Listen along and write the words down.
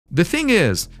The thing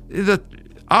is that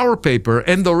our paper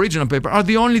and the original paper are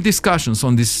the only discussions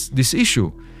on this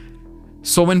issue.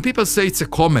 So when people say it's a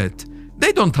comet,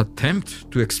 they don't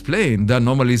attempt to explain the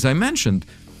anomalies I mentioned.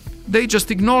 They just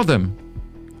ignore them.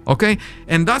 Okay?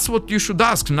 And that's what you should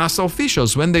ask NASA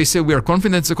officials when they say we are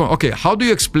confident it's a comet. Okay, how do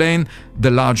you explain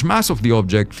the large mass of the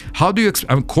object? How do you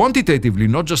quantitatively,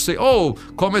 not just say, oh,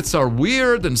 comets are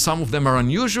weird and some of them are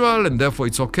unusual and therefore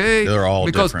it's okay. They're all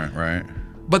different, right?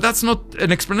 But that's not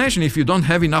an explanation if you don't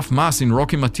have enough mass in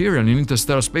rocky material in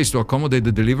interstellar space to accommodate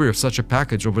the delivery of such a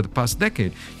package over the past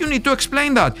decade. You need to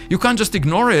explain that. You can't just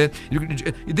ignore it.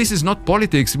 This is not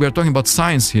politics. We are talking about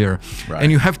science here. Right.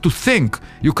 And you have to think.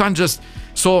 You can't just...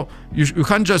 So you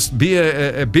can't just be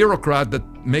a bureaucrat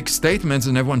that makes statements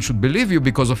and everyone should believe you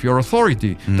because of your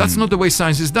authority. That's not the way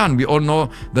science is done. We all know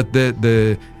that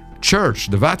the Church,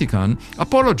 the Vatican,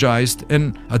 apologized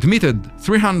and admitted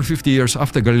 350 years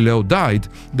after Galileo died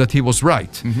that he was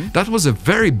right. That was a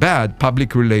very bad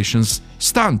public relations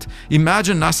stunt.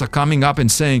 Imagine NASA coming up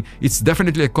and saying it's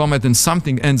definitely a comet and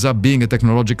something ends up being a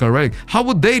technological relic. How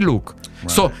would they look? Right.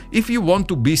 So if you want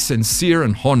to be sincere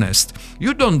and honest,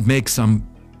 you don't make some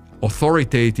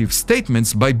authoritative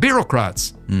statements by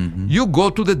bureaucrats. You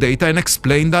go to the data and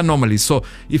explain the anomalies. So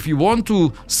if you want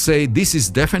to say this is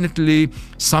definitely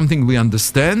something we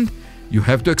understand, you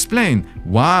have to explain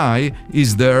why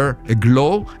is there a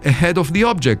glow ahead of the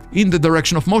object in the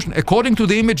direction of motion according to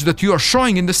the image that you are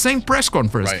showing in the same press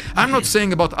conference. Right. I'm not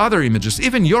saying about other images.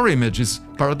 Even your image is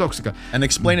paradoxical. And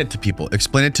explain it to people.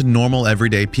 Explain it to normal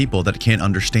everyday people that can't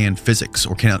understand physics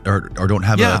or can't or don't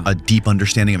have a deep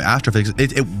understanding of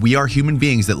astrophysics. We are human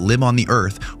beings that live on the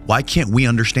Earth. Why can't we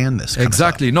understand this?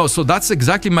 Exactly. No, so that's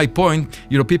exactly my point.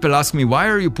 You know, people ask me, why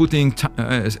are you putting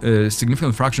a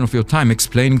significant fraction of your time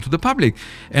explaining to the public?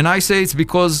 And I say it's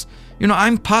because, you know,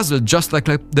 I'm puzzled just like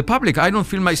the public. I don't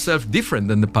feel myself different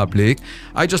than the public.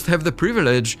 I just have the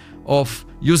privilege of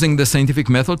using the scientific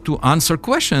method to answer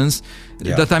questions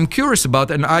that I'm curious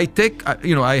about. And I take,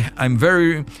 you know, I'm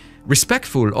very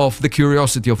respectful of the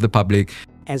curiosity of the public.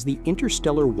 As the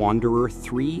interstellar wanderer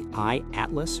 3I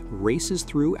Atlas races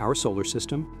through our solar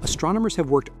system, astronomers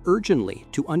have worked urgently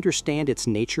to understand its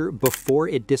nature before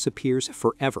it disappears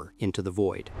forever into the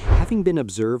void. Having been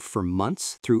observed for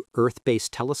months through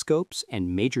Earth-based telescopes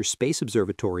and major space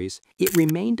observatories, it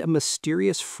remained a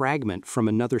mysterious fragment from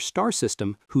another star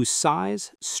system whose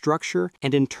size, structure,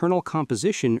 and internal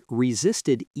composition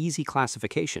resisted easy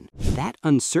classification. That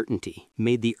uncertainty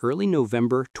made the early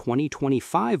November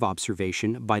 2025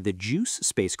 observation by the JUICE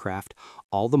spacecraft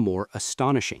all the more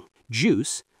astonishing.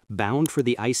 JUICE, bound for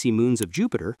the icy moons of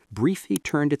Jupiter, briefly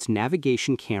turned its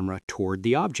navigation camera toward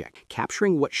the object,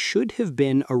 capturing what should have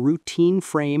been a routine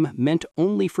frame meant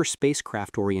only for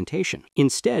spacecraft orientation.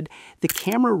 Instead, the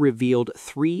camera revealed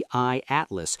 3I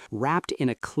Atlas wrapped in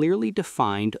a clearly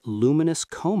defined luminous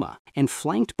coma and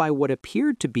flanked by what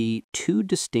appeared to be two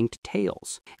distinct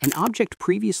tails. An object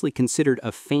previously considered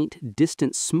a faint,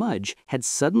 distant smudge had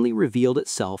suddenly revealed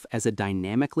itself as a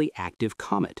dynamically active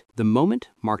comet. The moment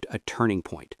marked a turning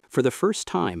point. For the first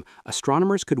time,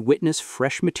 astronomers could witness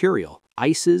fresh material,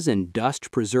 ices and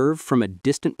dust preserved from a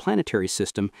distant planetary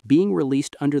system being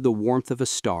released under the warmth of a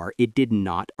star it did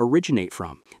not originate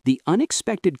from. The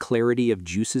unexpected clarity of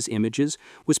JUICE's images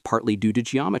was partly due to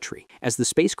geometry. As the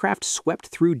spacecraft swept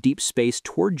through deep space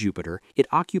toward Jupiter, it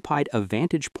occupied a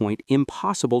vantage point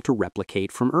impossible to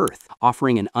replicate from Earth,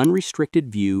 offering an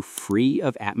unrestricted view free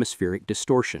of atmospheric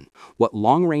distortion. What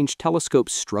long-range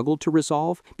telescopes struggled to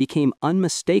resolve became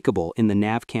unmistakable in the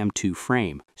NavCam 2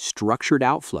 frame: structured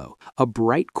outflow, a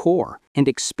bright core, and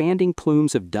expanding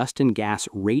plumes of dust and gas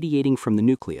radiating from the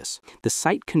nucleus. The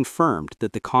site confirmed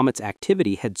that the comet's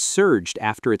activity had surged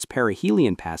after its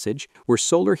perihelion passage, where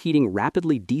solar heating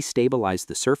rapidly destabilized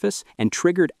the surface and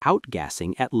triggered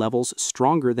outgassing at levels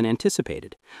stronger than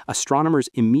anticipated. Astronomers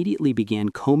immediately began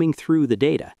combing through the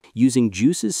data, using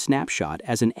JUICE's snapshot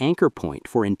as an anchor point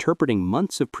for interpreting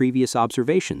months of previous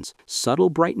observations, subtle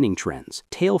brightening trends,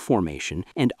 tail formation,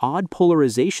 and odd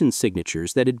polarization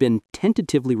signatures that had been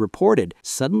tentatively reported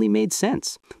suddenly made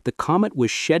sense. The comet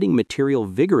was shedding material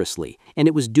vigorously, and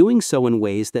it was doing so in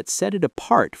ways that set it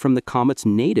apart from the comets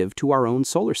native to our own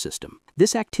solar system.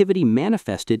 This activity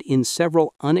manifested in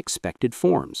several unexpected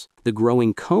forms. The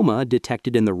growing coma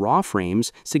detected in the raw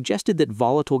frames suggested that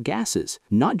volatile gases,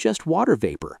 not just water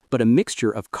vapor, but a mixture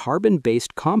of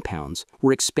carbon-based compounds,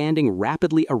 were expanding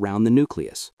rapidly around the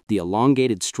nucleus. The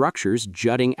elongated structures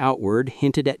jutting outward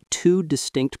hinted at two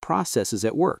distinct processes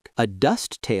at work: a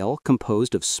dust tail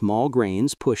composed of small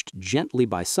grains pushed gently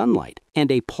by sunlight,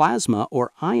 and a plasma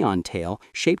or ion tail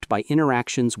shaped by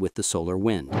interactions with the solar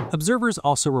wind. Observers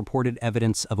also reported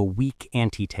evidence of a weak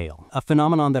antitail, a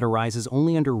phenomenon that arises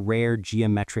only under rare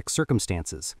geometric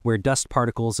circumstances, where dust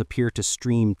particles appear to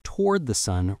stream toward the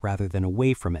sun rather than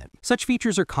away from it. Such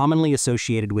features are commonly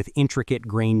associated with intricate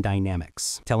grain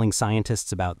dynamics, telling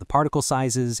scientists about the particle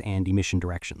sizes and emission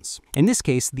directions. In this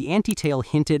case, the antitail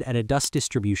hinted at a dust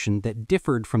distribution that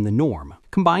differed from the norm.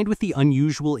 Combined with the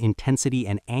unusual intensity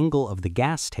and angle of the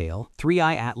gas tail,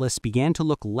 3I Atlas began to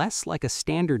look less like a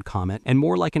standard comet and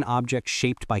more like an object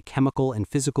shaped by chemical and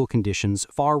physical conditions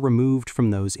far removed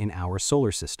from those in our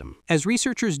solar system. As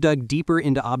researchers dug deeper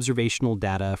into observational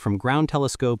data from ground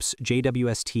telescopes,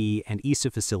 JWST, and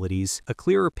ESA facilities, a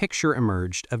clearer picture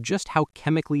emerged of just how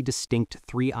chemically distinct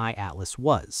 3I Atlas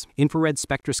was. Infrared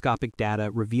spectroscopic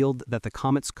data revealed that the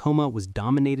comet's coma was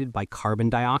dominated by carbon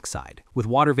dioxide, with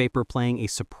water vapor playing a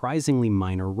surprisingly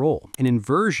minor role, an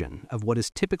inversion of what is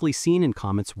typically seen in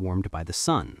comets warmed by the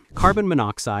sun. Carbon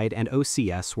monoxide and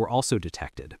OCS were also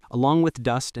detected, along with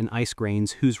dust and ice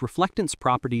grains whose reflectance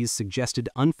properties suggested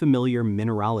unfamiliar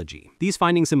mineralogy. These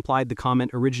findings implied the comet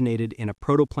originated in a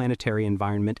protoplanetary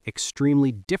environment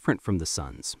extremely different from the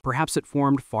sun's. Perhaps it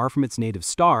formed far from its native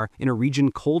star in a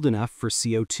region cold enough for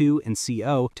CO2 and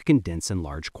CO to condense in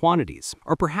large quantities.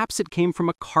 Or perhaps it came from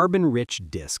a carbon-rich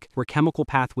disk where chemical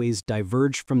pathways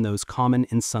diverged from those common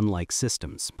in sun-like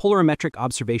systems. Polarimetric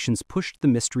observations pushed the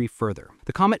mystery further.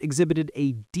 The comet exhibited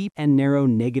a deep and narrow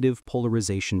negative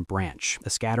polarization branch, a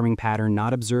scattering pattern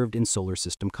not observed in solar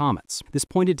system comets. This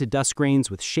pointed to dust grains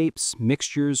with shapes,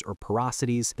 mixtures, or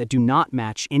porosities that do not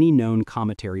match any known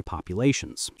cometary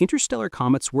populations. Interstellar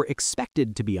comets were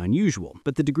expected to be unusual,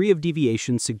 but the degree of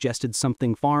deviation suggested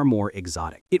something far more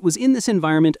exotic. It was in this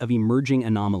environment of emerging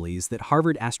anomalies that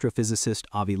Harvard astrophysicist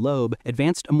Avi Loeb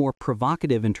advanced a more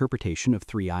provocative interpretation of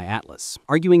 3I Atlas,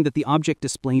 arguing that the object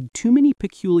displayed too many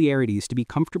peculiarities to be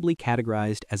comfortably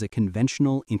categorized as a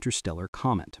conventional interstellar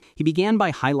comet. He began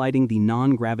by highlighting the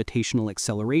non-gravitational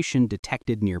acceleration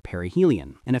detected near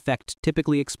perihelion, an effect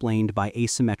typically explained by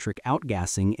asymmetric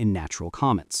outgassing in natural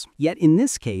comets. Yet in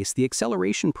this case, the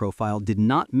acceleration profile did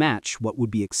not match what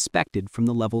would be expected from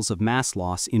the levels of mass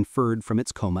loss inferred from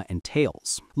its coma and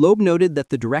tails. Loeb noted that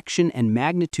the direction and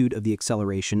magnitude of the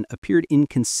acceleration appeared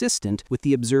inconsistent with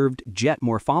the observed jet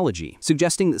morphology,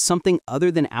 suggesting that something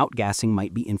other than outgassing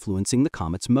might be influencing the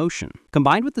comet's motion.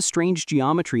 Combined with the strange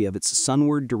geometry of its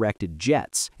sunward-directed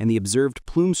jets and the observed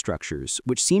plume structures,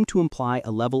 which seem to imply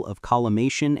a level of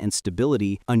collimation and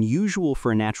stability unusual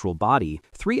for a natural body,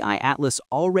 3I Atlas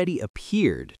already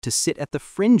appeared to sit at the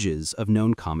fringes of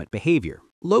known comet behavior.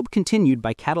 Loeb continued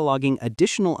by cataloging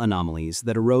additional anomalies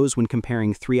that arose when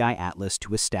comparing 3I Atlas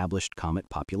to established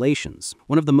comet populations.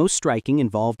 One of the most striking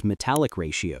involved metallic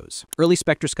ratios. Early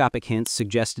spectroscopic hints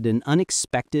suggested an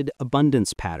unexpected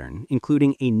abundance pattern,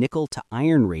 including a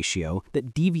nickel-to-iron ratio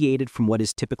that deviated from what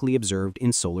is typically observed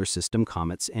in solar system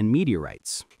comets and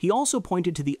meteorites. He also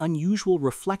pointed to the unusual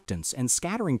reflectance and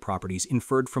scattering properties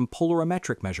inferred from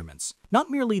polarimetric measurements.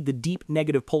 Not merely the deep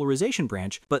negative polarization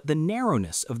branch, but the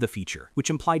narrowness of the feature,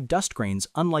 which implied dust grains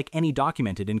unlike any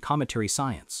documented in cometary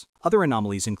science. Other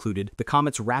anomalies included the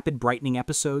comet's rapid brightening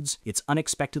episodes, its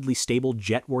unexpectedly stable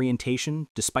jet orientation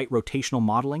despite rotational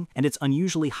modeling, and its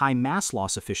unusually high mass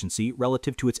loss efficiency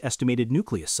relative to its estimated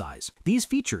nucleus size. These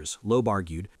features, Loeb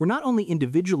argued, were not only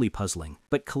individually puzzling,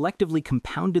 but collectively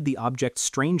compounded the object's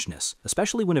strangeness,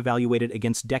 especially when evaluated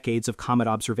against decades of comet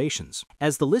observations.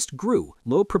 As the list grew,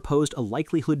 Loeb proposed a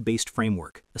likelihood-based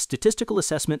framework, a statistical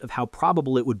assessment of how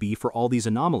probable it would be for all these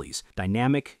anomalies,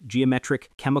 dynamic, geometric,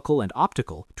 chemical, and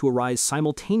optical, to arise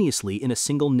simultaneously in a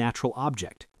single natural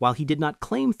object. While he did not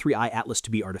claim 3I Atlas to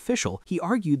be artificial, he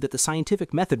argued that the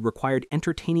scientific method required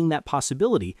entertaining that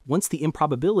possibility once the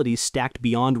improbabilities stacked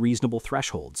beyond reasonable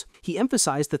thresholds. He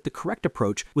emphasized that the correct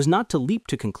approach was not to leap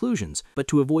to conclusions, but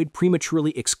to avoid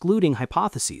prematurely excluding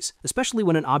hypotheses, especially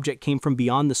when an object came from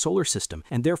beyond the solar system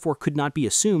and therefore could not be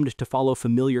assumed to follow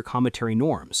familiar cometary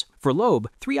norms. For Loeb,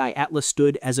 3I Atlas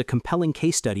stood as a compelling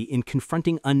case study in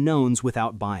confronting unknowns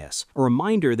without bias, a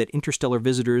reminder that interstellar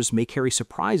visitors may carry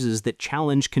surprises that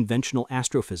challenge conventional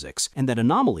astrophysics, and that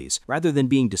anomalies, rather than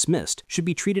being dismissed, should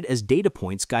be treated as data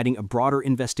points guiding a broader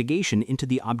investigation into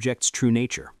the object's true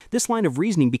nature. This line of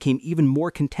reasoning became even more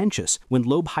contentious when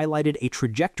Loeb highlighted a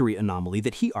trajectory anomaly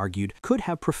that he argued could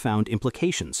have profound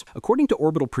implications. According to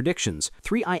orbital predictions,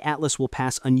 3I Atlas will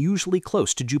pass unusually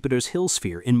close to Jupiter's Hill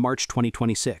sphere in March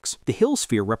 2026. complex. The Hill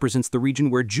sphere represents the region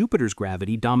where Jupiter's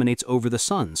gravity dominates over the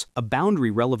Sun's, a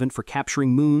boundary relevant for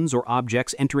capturing moons or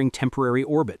objects entering temporary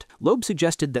orbit. Loeb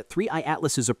suggested that 3I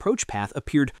Atlas's approach path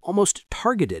appeared almost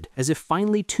targeted, as if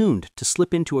finely tuned to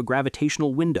slip into a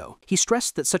gravitational window. He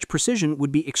stressed that such precision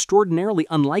would be extraordinarily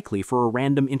unlikely for a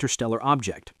random interstellar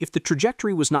object. If the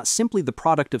trajectory was not simply the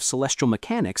product of celestial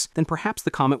mechanics, then perhaps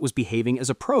the comet was behaving as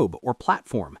a probe or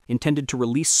platform, intended to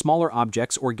release smaller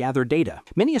objects or gather data.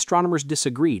 Many astronomers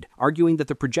disagreed, arguing that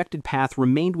the projected path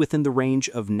remained within the range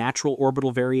of natural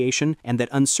orbital variation and that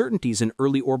uncertainties in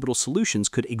early orbital solutions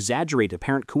could exaggerate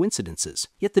apparent coincidences.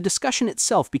 Yet the discussion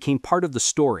itself became part of the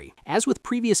story. As with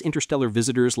previous interstellar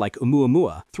visitors like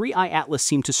Oumuamua, 3I Atlas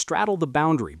seemed to straddle the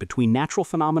boundary between natural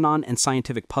phenomenon and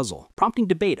scientific puzzle, prompting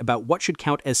debate about what should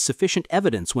count as sufficient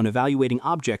evidence when evaluating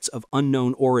objects of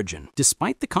unknown origin.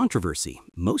 Despite the controversy,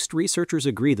 most researchers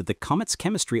agree that the comet's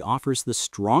chemistry offers the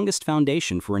strongest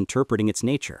foundation for interpreting its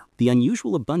nature. The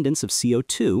unusual abundance of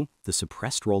CO2, the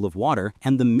suppressed role of water,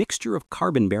 and the mixture of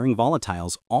carbon-bearing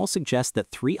volatiles all suggest that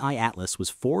 3I Atlas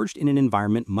was forged in an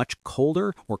environment much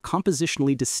colder or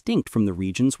compositionally distinct from the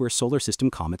regions where solar system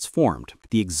comets formed.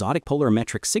 The exotic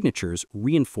polarimetric signatures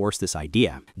reinforce this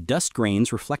idea. Dust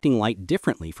grains reflecting light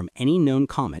differently from any known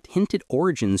comet hinted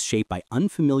origins shaped by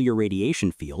unfamiliar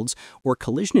radiation fields or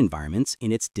collision environments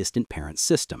in its distant parent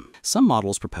system. Some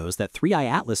models propose that 3I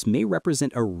Atlas may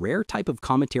represent a rare type of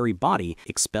cometary body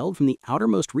expelled from the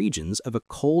outermost regions of a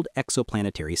cold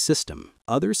exoplanetary system.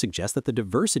 Others suggest that the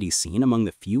diversity seen among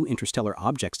the few interstellar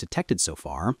objects detected so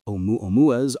far,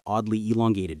 Oumuamua's oddly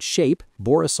elongated shape,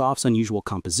 Borisov's unusual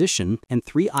composition, and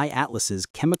 3I Atlas's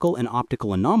chemical and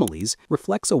optical anomalies,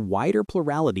 reflects a wider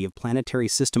plurality of planetary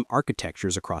system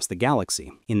architectures across the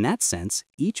galaxy. In that sense,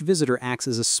 each visitor acts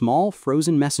as a small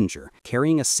frozen messenger,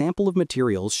 carrying a sample of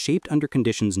materials shaped under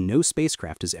conditions no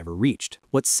spacecraft has ever reached.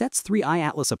 What sets 3I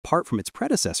Atlas apart from its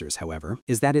predecessors, however,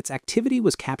 is that its activity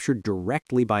was captured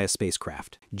directly by a spacecraft.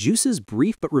 JUICE's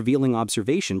brief but revealing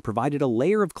observation provided a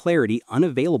layer of clarity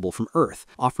unavailable from Earth,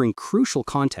 offering crucial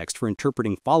context for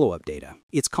interpreting follow-up data.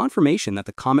 Its confirmation that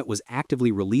the comet was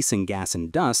actively releasing gas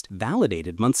and dust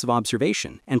validated months of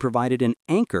observation and provided an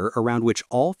anchor around which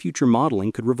all future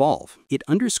modeling could revolve. It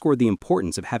underscored the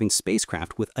importance of having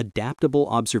spacecraft with adaptable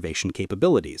observation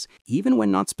capabilities, even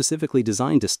when not specifically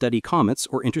designed to study comets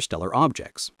or interstellar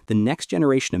objects. The next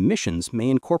generation of missions may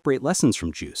incorporate lessons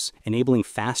from JUICE, enabling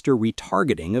faster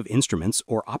retargeting of instruments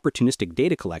or opportunistic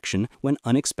data collection when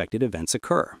unexpected events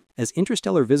occur. As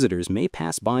interstellar visitors may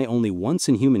pass by only once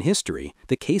in human history,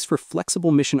 the case for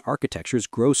flexible mission architectures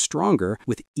grows stronger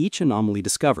with each anomaly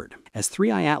discovered. As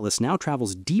 3I Atlas now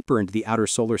travels deeper into the outer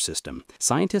solar system,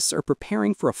 scientists are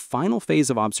preparing for a final phase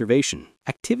of observation.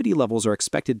 Activity levels are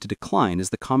expected to decline as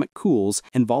the comet cools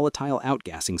and volatile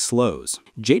outgassing slows.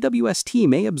 JWST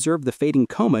may observe the fading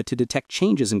coma to detect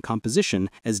changes in composition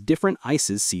as different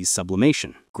ices cease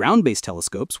sublimation. Ground-based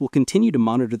telescopes will continue to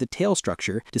monitor the tail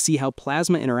structure to see how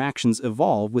plasma interactions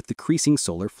evolve with decreasing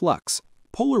solar flux.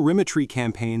 Polarimetry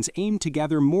campaigns aim to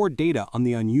gather more data on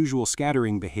the unusual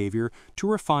scattering behavior to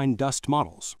refine dust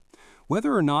models.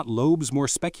 Whether or not Loeb's more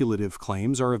speculative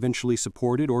claims are eventually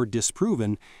supported or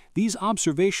disproven, these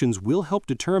observations will help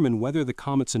determine whether the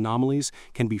comet's anomalies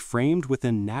can be framed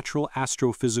within natural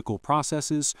astrophysical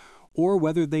processes or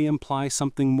whether they imply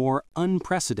something more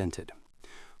unprecedented.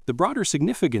 The broader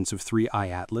significance of 3I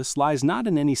Atlas lies not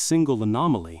in any single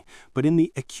anomaly, but in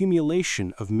the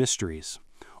accumulation of mysteries.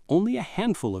 Only a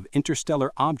handful of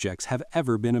interstellar objects have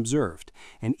ever been observed,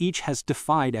 and each has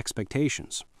defied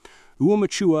expectations.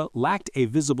 Oumuamua lacked a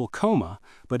visible coma,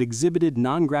 but exhibited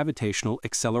non-gravitational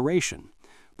acceleration.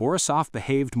 Borisov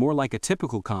behaved more like a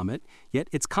typical comet, yet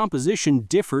its composition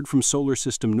differed from solar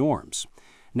system norms.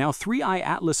 Now 3I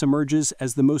Atlas emerges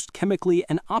as the most chemically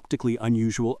and optically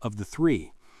unusual of the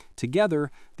three. Together,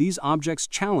 these objects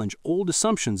challenge old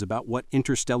assumptions about what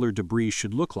interstellar debris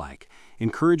should look like,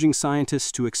 encouraging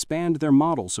scientists to expand their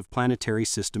models of planetary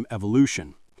system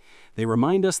evolution. They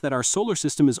remind us that our solar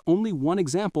system is only one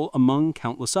example among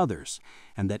countless others,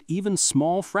 and that even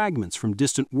small fragments from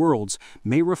distant worlds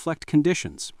may reflect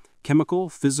conditions, chemical,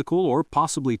 physical, or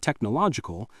possibly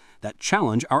technological, that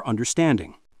challenge our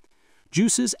understanding.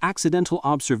 JUICE's accidental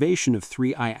observation of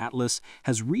 3I Atlas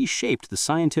has reshaped the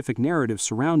scientific narrative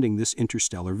surrounding this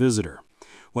interstellar visitor.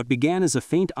 What began as a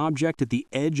faint object at the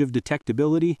edge of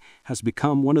detectability has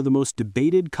become one of the most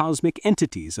debated cosmic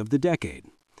entities of the decade.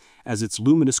 As its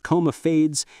luminous coma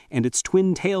fades and its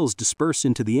twin tails disperse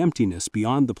into the emptiness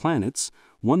beyond the planets,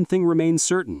 one thing remains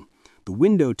certain: the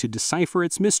window to decipher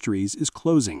its mysteries is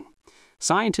closing.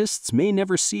 Scientists may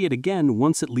never see it again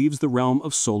once it leaves the realm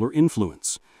of solar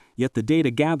influence. Yet the data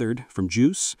gathered from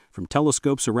JUICE, from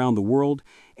telescopes around the world,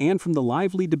 and from the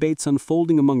lively debates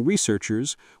unfolding among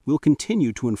researchers will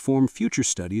continue to inform future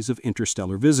studies of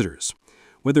interstellar visitors.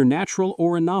 Whether natural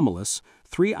or anomalous,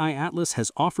 3I Atlas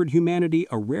has offered humanity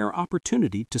a rare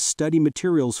opportunity to study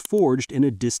materials forged in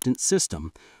a distant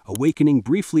system, awakening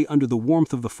briefly under the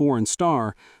warmth of the foreign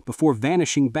star before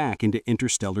vanishing back into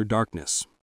interstellar darkness.